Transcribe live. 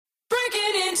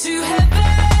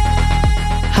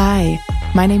Hi,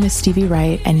 my name is Stevie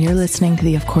Wright, and you're listening to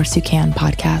the Of Course You Can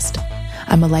podcast.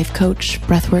 I'm a life coach,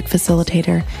 breathwork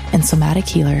facilitator, and somatic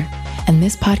healer, and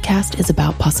this podcast is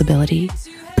about possibility,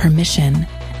 permission,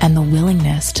 and the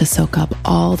willingness to soak up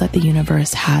all that the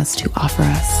universe has to offer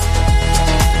us.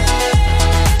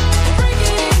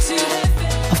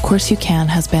 Of Course You Can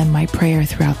has been my prayer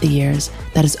throughout the years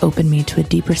that has opened me to a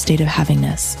deeper state of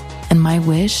havingness, and my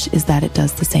wish is that it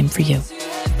does the same for you.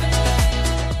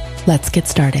 Let's get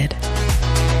started.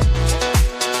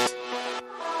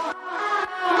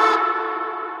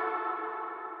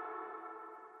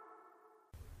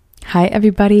 Hi,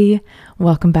 everybody.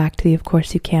 Welcome back to the Of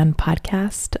Course You Can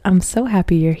podcast. I'm so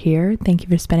happy you're here. Thank you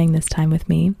for spending this time with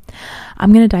me.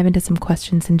 I'm going to dive into some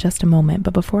questions in just a moment,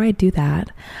 but before I do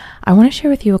that, I want to share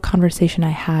with you a conversation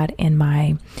I had in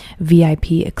my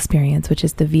VIP experience, which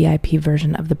is the VIP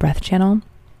version of the Breath Channel.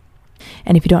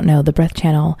 And if you don't know, the Breath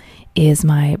Channel is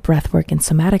my breathwork and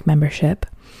somatic membership,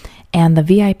 and the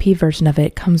VIP version of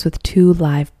it comes with 2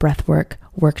 live breathwork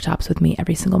workshops with me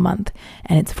every single month,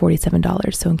 and it's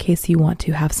 $47. So in case you want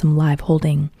to have some live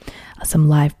holding, some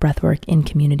live breathwork in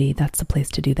community, that's the place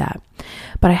to do that.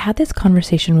 But I had this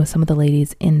conversation with some of the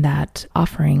ladies in that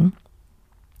offering,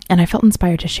 and I felt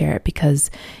inspired to share it because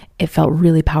it felt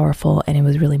really powerful and it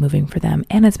was really moving for them,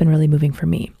 and it's been really moving for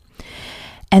me.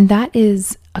 And that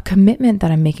is a commitment that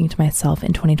I'm making to myself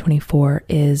in 2024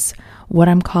 is what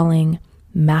I'm calling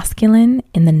masculine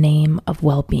in the name of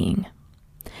well-being.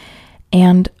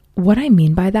 And what I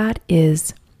mean by that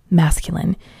is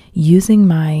masculine, using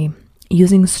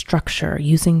structure,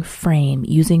 using frame,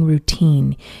 using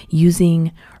routine,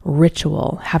 using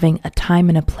ritual, having a time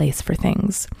and a place for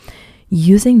things,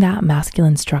 using that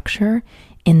masculine structure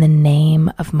in the name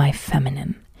of my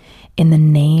feminine, in the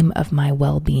name of my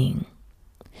well-being,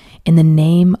 in the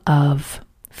name of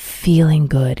feeling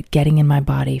good, getting in my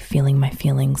body, feeling my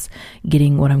feelings,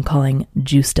 getting what I'm calling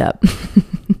juiced up.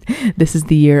 This is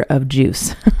the year of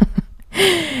juice.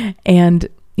 And,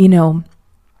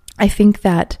 I think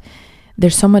that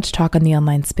there's so much talk on the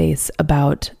online space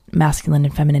about masculine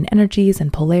and feminine energies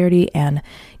and polarity and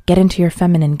get into your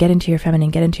feminine, get into your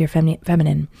feminine, get into your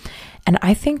feminine. And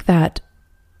I think that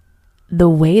the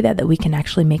way that we can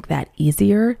actually make that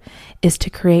easier is to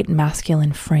create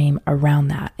masculine frame around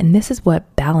that. And this is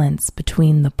what balance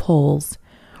between the poles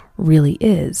really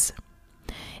is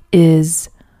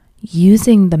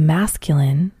using the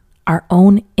masculine, our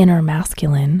own inner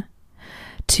masculine,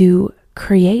 to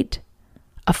create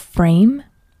a frame,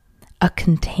 a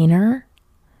container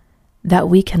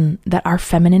that our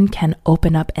feminine can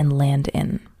open up and land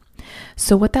in.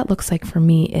 So what that looks like for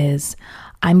me is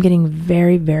I'm getting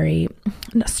very, very,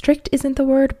 strict isn't the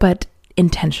word, but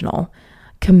intentional,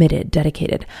 committed,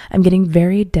 dedicated. I'm getting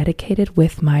very dedicated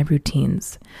with my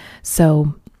routines.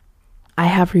 So I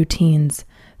have routines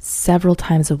several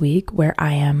times a week where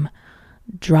I am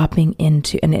dropping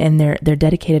into, and they're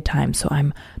dedicated time. So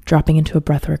I'm dropping into a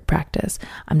breathwork practice.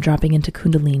 I'm dropping into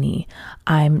Kundalini.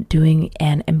 I'm doing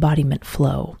an embodiment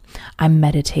flow. I'm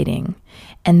meditating.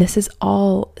 And this is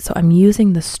all, so I'm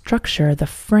using the structure, the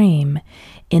frame,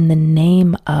 in the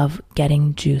name of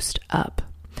getting juiced up.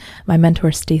 My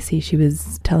mentor, Stacy, she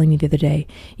was telling me the other day,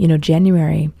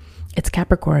 January, it's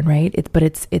Capricorn, right?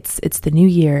 It's the new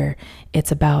year.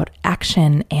 It's about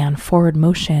action and forward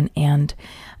motion. And,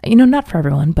 not for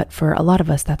everyone, but for a lot of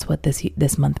us, that's what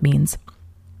this month means.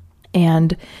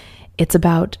 And it's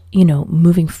about,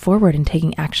 moving forward and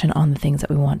taking action on the things that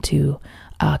we want to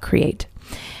create.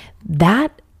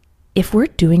 That, if we're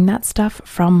doing that stuff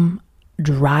from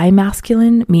dry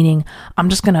masculine, meaning I'm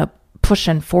just going to push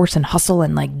and force and hustle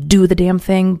and do the damn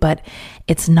thing, but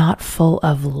it's not full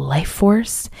of life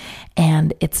force,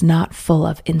 and it's not full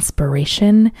of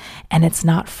inspiration, and it's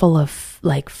not full of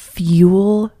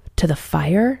fuel to the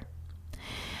fire,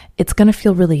 it's going to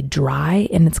feel really dry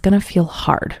and it's going to feel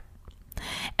hard.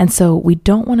 And so we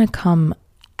don't want to come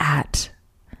at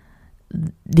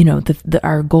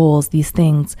our goals, these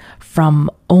things, from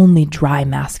only dry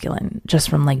masculine, just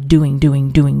from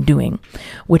doing,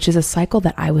 which is a cycle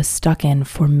that I was stuck in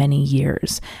for many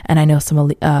years. And I know some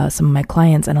of my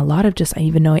clients, and a lot of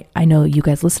I know you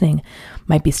guys listening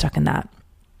might be stuck in that.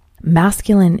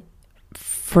 Masculine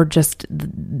for just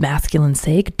masculine's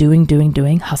sake,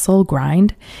 doing, hustle,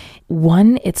 grind.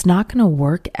 One, it's not going to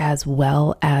work as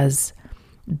well as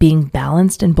being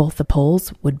balanced in both the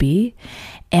poles would be,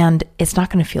 and it's not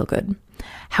going to feel good.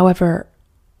 However,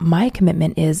 my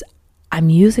commitment is I'm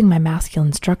using my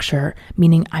masculine structure,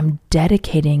 meaning I'm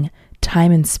dedicating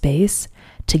time and space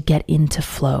to get into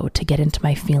flow, to get into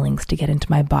my feelings, to get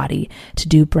into my body, to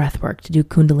do breath work, to do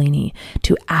Kundalini,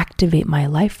 to activate my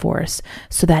life force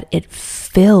so that it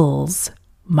fills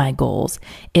my goals.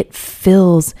 It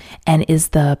fills and is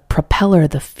the propeller,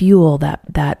 the fuel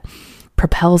that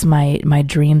propels my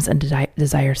dreams and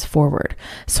desires forward.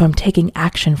 So I'm taking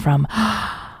action from,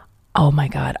 oh my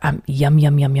God, I'm yum,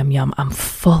 yum, yum, yum, yum. I'm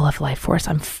full of life force.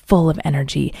 I'm full of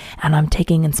energy, and I'm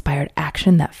taking inspired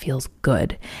action that feels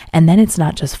good. And then it's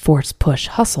not just force, push,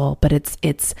 hustle, but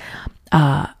it's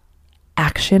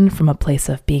action from a place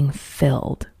of being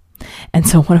filled. And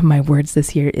so one of my words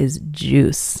this year is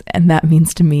juice. And that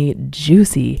means to me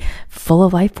juicy, full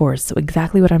of life force. So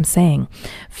exactly what I'm saying,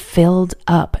 filled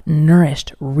up,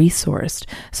 nourished, resourced,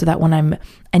 so that when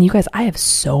and you guys, I have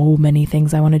so many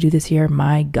things I want to do this year.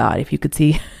 My God, if you could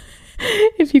see,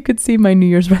 if you could see my New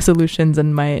Year's resolutions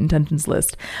and my intentions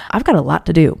list, I've got a lot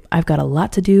to do. I've got a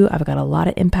lot to do. I've got a lot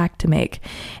of impact to make.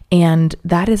 And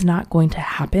that is not going to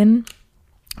happen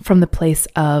from the place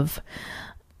of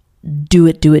do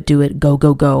it, go,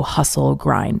 go, go, hustle,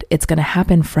 grind. It's going to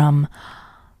happen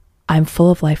I'm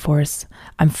full of life force.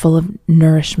 I'm full of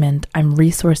nourishment. I'm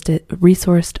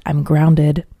resourced. I'm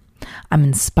grounded. I'm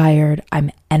inspired. I'm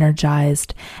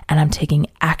energized, and I'm taking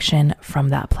action from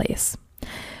that place.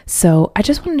 So I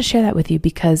just wanted to share that with you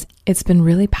because it's been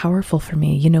really powerful for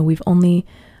me. You know, we've only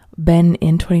been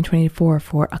in 2024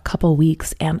 for a couple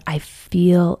weeks, and I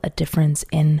feel a difference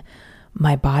in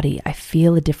my body. I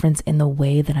feel a difference in the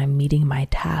way that I'm meeting my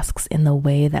tasks, in the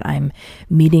way that I'm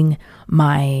meeting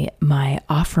my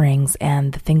offerings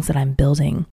and the things that I'm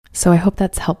building. So I hope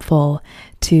that's helpful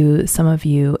to some of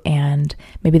you, and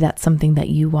maybe that's something that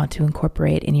you want to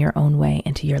incorporate in your own way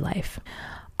into your life.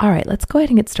 All right, let's go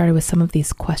ahead and get started with some of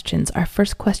these questions. Our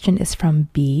first question is from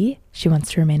B. She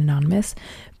wants to remain anonymous.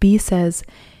 B says,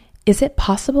 is it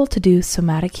possible to do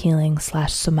somatic healing /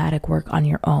 somatic work on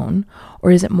your own, or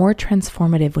is it more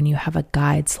transformative when you have a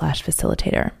guide /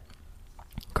 facilitator?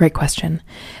 Great question.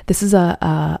 This is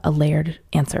a layered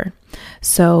answer.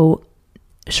 So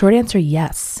short answer,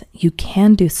 yes, you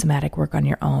can do somatic work on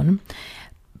your own.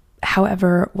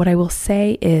 However, what I will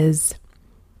say is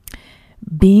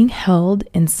being held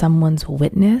in someone's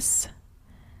witness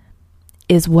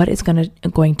is what is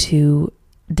going to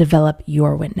develop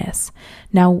your witness.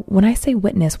 Now, when I say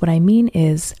witness, what I mean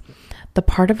is the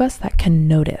part of us that can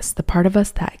notice, the part of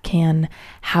us that can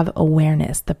have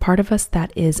awareness, the part of us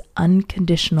that is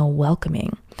unconditional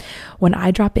welcoming. When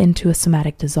I drop into a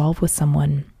somatic dissolve with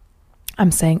someone,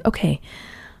 I'm saying, okay,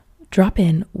 drop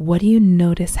in. What do you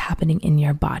notice happening in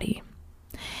your body?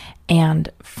 And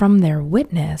from their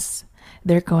witness,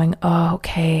 they're going, oh,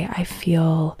 okay,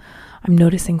 I'm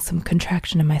noticing some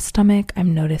contraction in my stomach.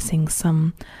 I'm noticing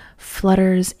some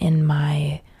flutters in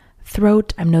my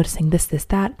throat. I'm noticing this,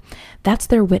 that. That's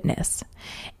their witness.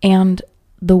 And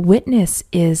the witness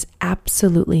is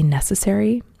absolutely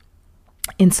necessary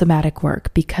in somatic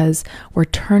work because we're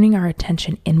turning our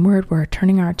attention inward. We're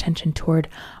turning our attention toward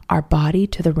our body,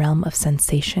 to the realm of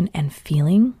sensation and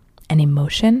feeling and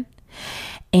emotion.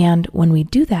 And when we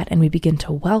do that and we begin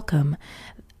to welcome,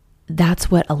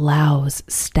 that's what allows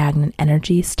stagnant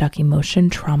energy, stuck emotion,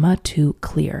 trauma to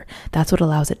clear. That's what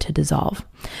allows it to dissolve.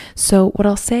 So what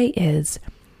I'll say is,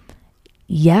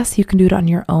 yes, you can do it on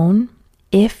your own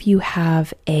if you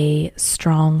have a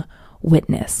strong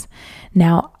witness.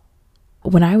 Now,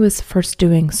 when I was first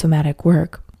doing somatic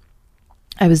work,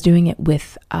 I was doing it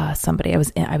with somebody.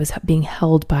 I was being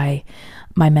held by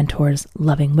my mentor's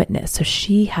loving witness. So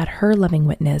she had her loving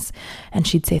witness, and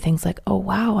she'd say things like, oh,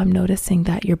 wow, I'm noticing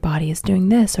that your body is doing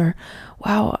this, or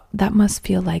wow, that must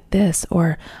feel like this,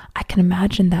 or I can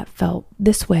imagine that felt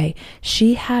this way.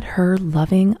 She had her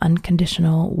loving,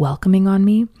 unconditional welcoming on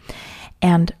me.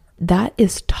 And that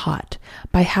is taught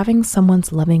by having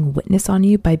someone's loving witness on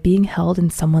you, by being held in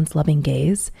someone's loving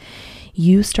gaze.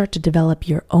 You start to develop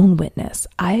your own witness.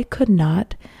 I could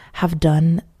not have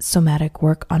done somatic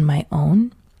work on my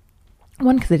own.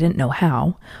 One, because I didn't know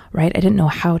how, right? I didn't know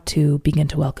how to begin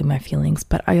to welcome my feelings,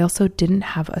 but I also didn't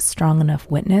have a strong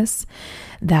enough witness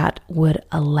that would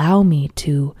allow me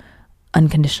to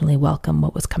unconditionally welcome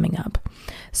what was coming up.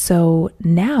 So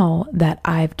now that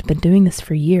I've been doing this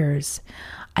for years,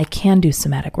 I can do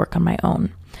somatic work on my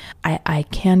own. I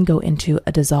can go into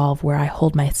a dissolve where I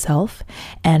hold myself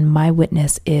and my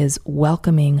witness is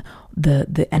welcoming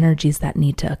the energies that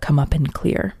need to come up and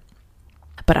clear.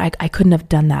 But I couldn't have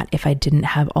done that if I didn't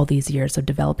have all these years of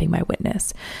developing my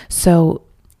witness. So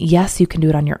yes, you can do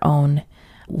it on your own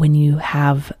when you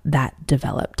have that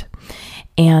developed.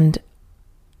 And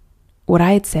what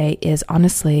I'd say is,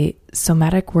 honestly,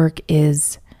 somatic work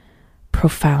is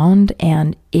profound.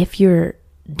 And if you're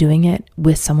doing it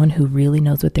with someone who really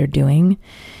knows what they're doing,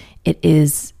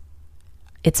 it's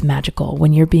magical.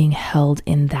 When you're being held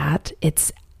in that,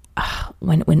 it's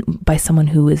when by someone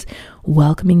who is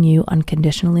welcoming you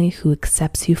unconditionally, who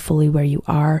accepts you fully where you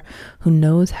are, who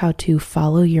knows how to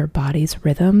follow your body's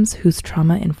rhythms, who's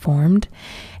trauma informed,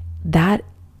 that,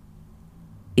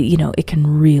 it can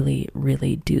really,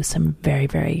 really do some very,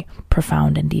 very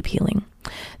profound and deep healing.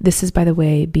 This is, by the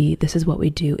way, this is what we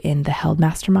do in the Held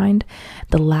Mastermind.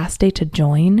 The last day to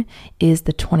join is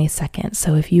the 22nd.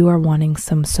 So if you are wanting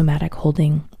some somatic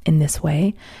holding in this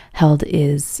way, Held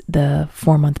is the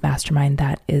 4-month mastermind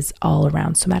that is all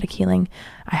around somatic healing.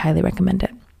 I highly recommend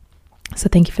it. So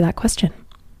thank you for that question.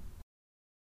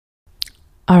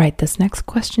 All right, this next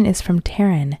question is from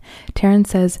Taryn. Taryn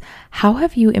says, how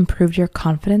have you improved your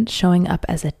confidence showing up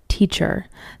as a teacher/guide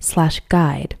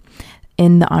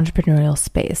in the entrepreneurial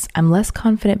space? I'm less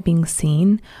confident being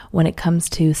seen when it comes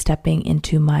to stepping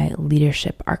into my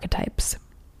leadership archetypes.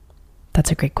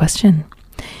 That's a great question.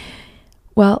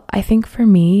 Well, I think for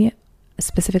me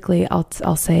specifically,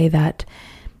 I'll say that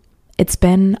it's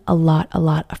been a lot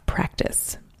of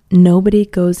practice. Nobody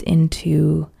goes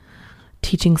into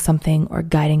teaching something or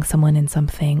guiding someone in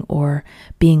something or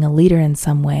being a leader in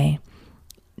some way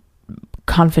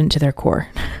confident to their core.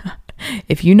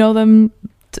 If you know them,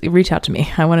 reach out to me.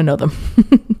 I want to know them.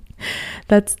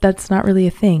 That's not really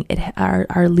a thing.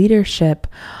 Our leadership,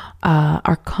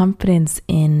 our confidence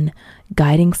in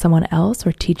guiding someone else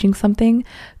or teaching something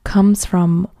comes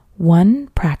from, 1,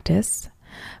 practice,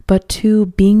 but 2,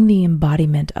 being the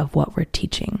embodiment of what we're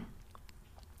teaching.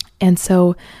 And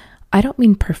so I don't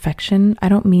mean perfection. I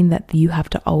don't mean that you have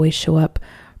to always show up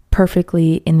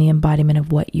perfectly in the embodiment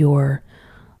of what you're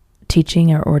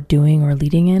teaching or doing or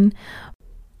leading in.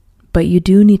 But you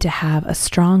do need to have a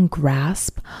strong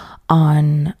grasp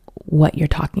on what you're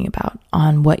talking about,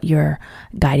 on what you're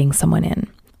guiding someone in.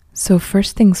 So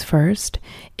first things first,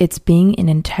 it's being in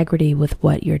integrity with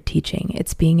what you're teaching.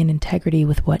 It's being in integrity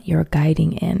with what you're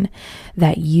guiding in,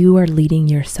 that you are leading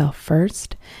yourself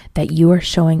first, that you are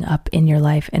showing up in your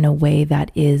life in a way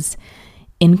that is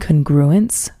in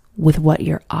congruence with what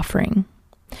you're offering.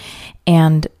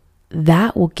 And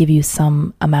that will give you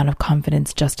some amount of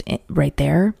confidence just right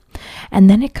there. And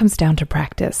then it comes down to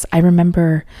practice. I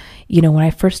remember, when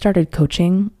I first started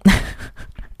coaching,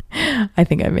 I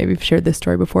think I maybe shared this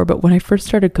story before, but when I first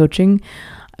started coaching,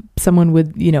 someone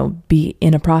would, be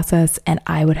in a process and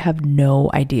I would have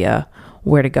no idea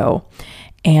where to go.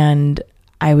 And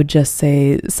I would just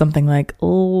say something like,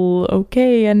 oh,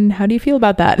 okay. And how do you feel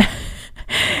about that?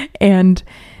 And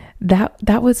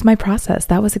that was my process.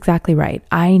 That was exactly right.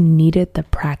 I needed the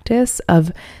practice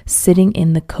of sitting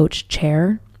in the coach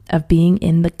chair, of being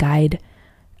in the guide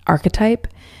archetype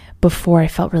before I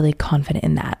felt really confident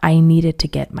in that. I needed to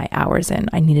get my hours in.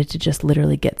 I needed to just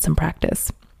literally get some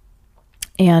practice.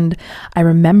 And I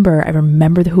remember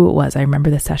who it was. I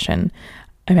remember the session.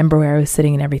 I remember where I was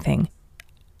sitting and everything.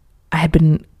 I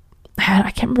can't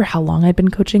remember how long I'd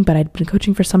been coaching, but I'd been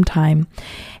coaching for some time.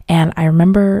 And I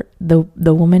remember the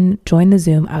woman joined the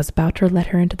Zoom. I was about to let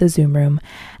her into the Zoom room.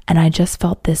 And I just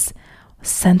felt this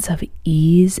sense of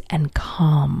ease and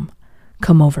calm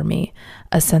come over me,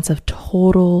 a sense of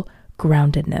total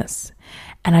groundedness.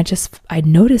 And I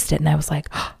noticed it and I was like,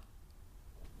 oh,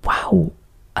 wow,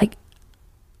 like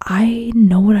I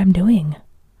know what I'm doing.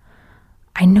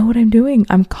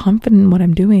 I'm confident in what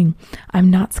I'm doing.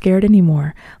 I'm not scared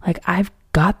anymore. Like, I've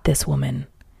got this woman.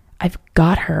 I've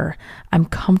got her. I'm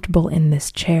comfortable in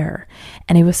this chair.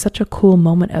 And it was such a cool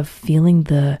moment of feeling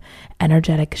the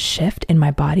energetic shift in my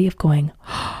body of going,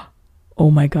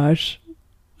 oh my gosh,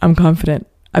 I'm confident.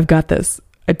 I've got this.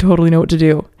 I totally know what to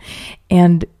do.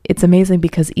 And it's amazing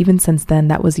because even since then,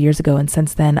 that was years ago. And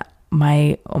since then,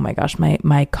 my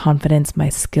confidence, my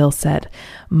skill set,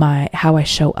 how I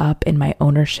show up in my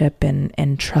ownership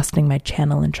and trusting my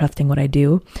channel and trusting what I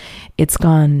do, it's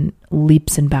gone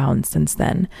leaps and bounds since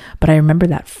then. But I remember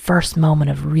that first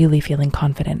moment of really feeling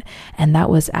confident. And that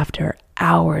was after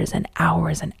hours and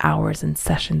hours and hours and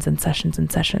sessions and sessions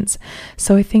and sessions.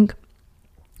 So I think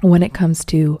when it comes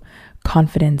to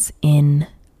confidence in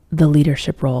the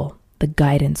leadership role, the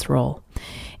guidance role,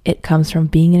 it comes from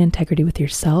being in integrity with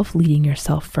yourself, leading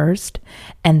yourself first,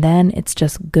 and then it's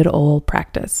just good old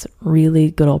practice,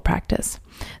 really good old practice.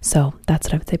 So that's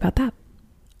what I would say about that.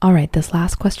 All right, this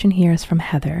last question here is from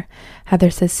Heather.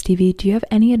 Heather says, Stevie, do you have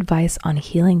any advice on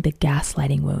healing the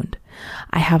gaslighting wound?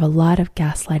 I have a lot of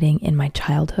gaslighting in my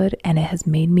childhood, and it has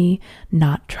made me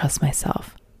not trust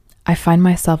myself. I find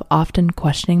myself often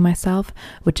questioning myself,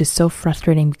 which is so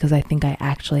frustrating because I think I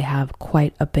actually have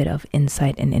quite a bit of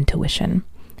insight and intuition.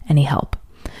 Any help?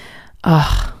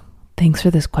 Thanks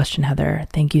for this question, Heather.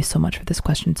 Thank you so much for this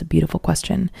question. It's a beautiful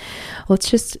question. Let's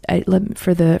just,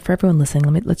 for everyone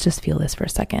listening, let's just feel this for a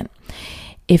second.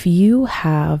 If you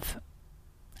have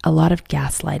a lot of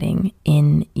gaslighting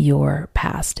in your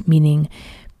past, meaning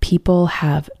people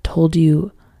have told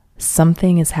you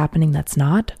something is happening that's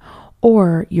not,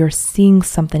 or you're seeing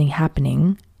something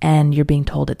happening and you're being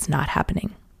told it's not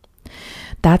happening,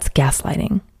 that's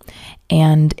gaslighting.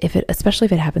 And especially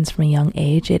if it happens from a young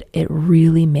age, it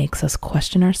really makes us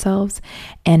question ourselves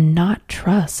and not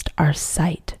trust our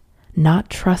sight, not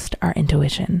trust our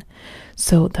intuition.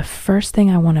 So the first thing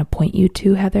I want to point you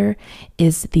to, Heather,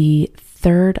 is the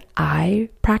third eye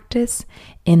practice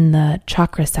in the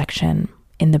chakra section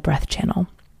in the breath channel.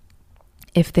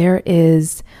 If there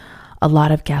is a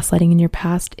lot of gaslighting in your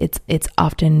past, it's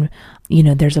often,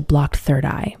 there's a blocked third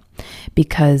eye,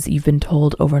 because you've been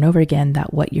told over and over again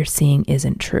that what you're seeing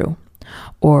isn't true,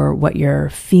 or what you're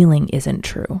feeling isn't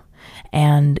true.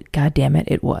 And God damn it,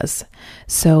 it was.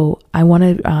 So I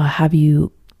want to have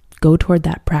you go toward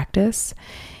that practice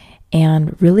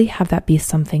and really have that be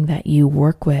something that you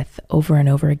work with over and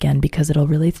over again, because it'll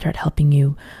really start helping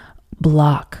you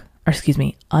unblock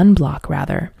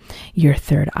rather, your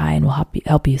third eye, and will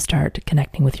help you start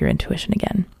connecting with your intuition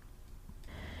again.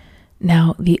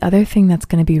 Now, the other thing that's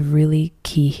going to be really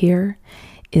key here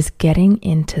is getting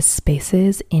into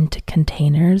spaces, into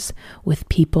containers with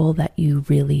people that you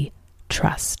really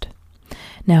trust.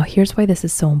 Now, here's why this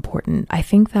is so important. I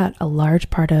think that a large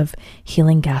part of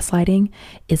healing gaslighting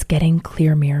is getting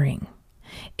clear mirroring,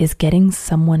 is getting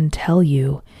someone tell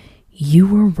you, you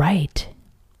were right.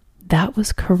 That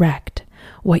was correct.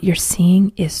 What you're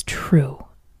seeing is true.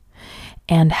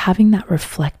 And having that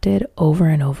reflected over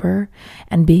and over,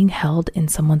 and being held in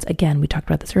someone's, again, we talked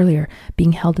about this earlier,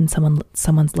 being held in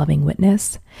someone's loving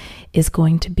witness is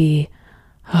going to be,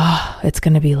 it's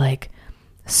going to be like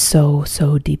so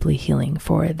deeply healing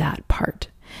for that part.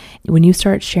 When you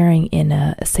start sharing in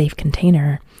a safe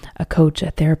container, a coach,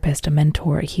 a therapist, a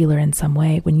mentor, a healer in some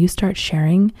way, when you start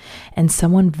sharing and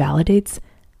someone validates,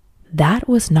 that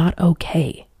was not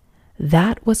okay.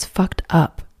 That was fucked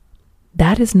up.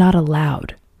 That is not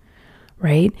allowed,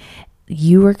 right?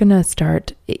 You're going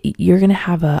to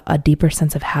have a deeper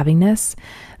sense of havingness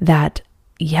that,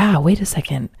 yeah, wait a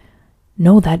second.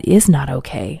 No, that is not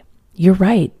okay. You're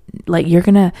right. Like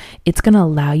it's going to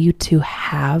allow you to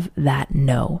have that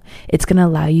no. It's going to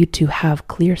allow you to have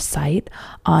clear sight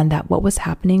on that what was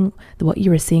happening, what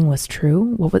you were seeing was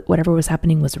true. Whatever was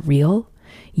happening was real.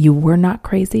 You were not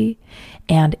crazy.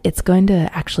 And it's going to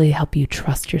actually help you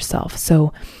trust yourself.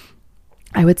 So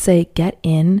I would say get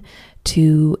in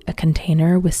to a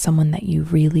container with someone that you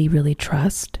really, really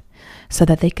trust, so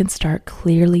that they can start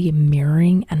clearly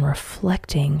mirroring and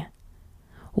reflecting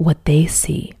what they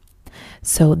see.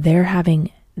 So they're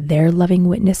having their loving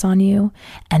witness on you,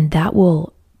 and that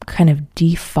will kind of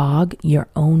defog your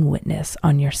own witness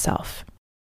on yourself.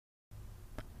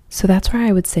 So that's where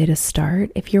I would say to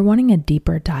start. If you're wanting a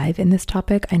deeper dive in this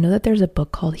topic, I know that there's a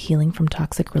book called Healing from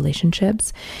Toxic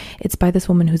Relationships. It's by this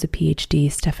woman who's a PhD,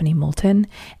 Stephanie Moulton,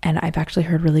 and I've actually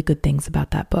heard really good things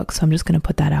about that book. So I'm just going to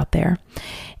put that out there.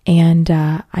 And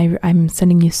I'm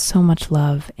sending you so much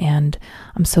love, and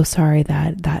I'm so sorry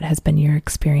that that has been your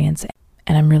experience.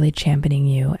 And I'm really championing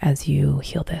you as you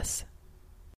heal this.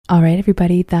 All right,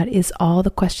 everybody, that is all the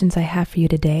questions I have for you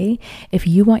today. If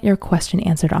you want your question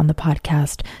answered on the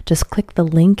podcast, just click the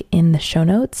link in the show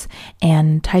notes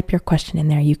and type your question in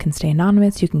there. You can stay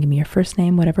anonymous. You can give me your first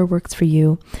name, whatever works for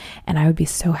you. And I would be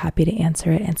so happy to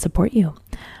answer it and support you.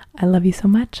 I love you so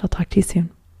much. I'll talk to you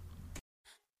soon.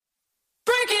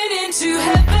 Breaking into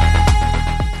heaven.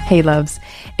 Hey loves,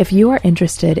 if you are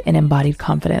interested in embodied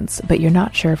confidence, but you're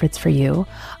not sure if it's for you,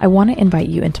 I want to invite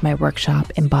you into my workshop,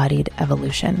 Embodied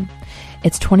Evolution.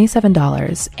 It's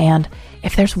 $27, and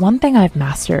if there's one thing I've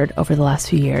mastered over the last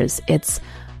few years, it's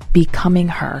becoming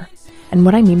her. And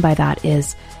what I mean by that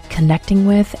is connecting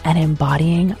with and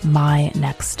embodying my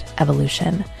next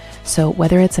evolution. So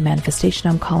whether it's a manifestation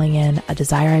I'm calling in, a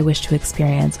desire I wish to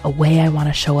experience, a way I want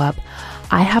to show up,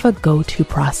 I have a go-to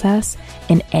process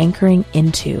in anchoring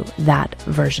into that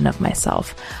version of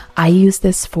myself. I use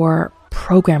this for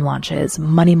program launches,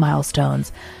 money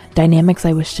milestones, dynamics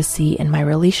I wish to see in my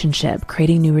relationship,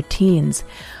 creating new routines,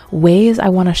 ways I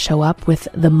want to show up with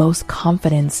the most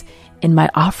confidence in my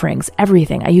offerings,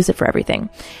 everything. I use it for everything.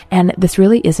 And this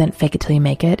really isn't fake it till you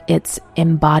make it. It's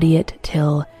embody it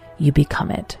till you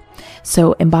become it.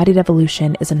 So Embodied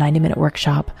Evolution is a 90-minute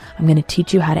workshop. I'm going to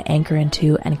teach you how to anchor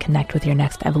into and connect with your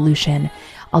next evolution.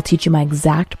 I'll teach you my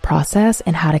exact process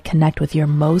and how to connect with your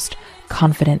most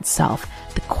confident self,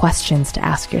 the questions to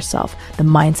ask yourself, the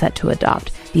mindset to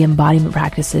adopt, the embodiment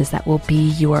practices that will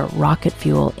be your rocket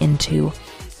fuel into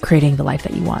creating the life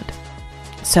that you want.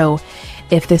 So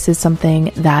if this is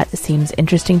something that seems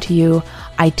interesting to you,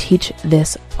 I teach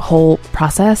this whole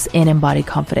process in Embodied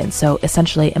Confidence. So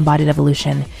essentially, Embodied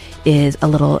Evolution is a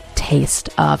little taste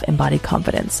of Embodied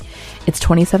Confidence. It's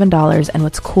 $27, and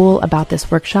what's cool about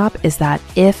this workshop is that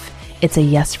if it's a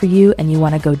yes for you and you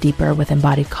want to go deeper with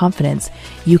Embodied Confidence,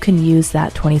 you can use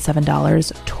that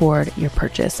 $27 toward your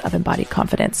purchase of Embodied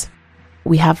Confidence.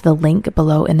 We have the link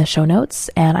below in the show notes,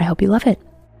 and I hope you love it.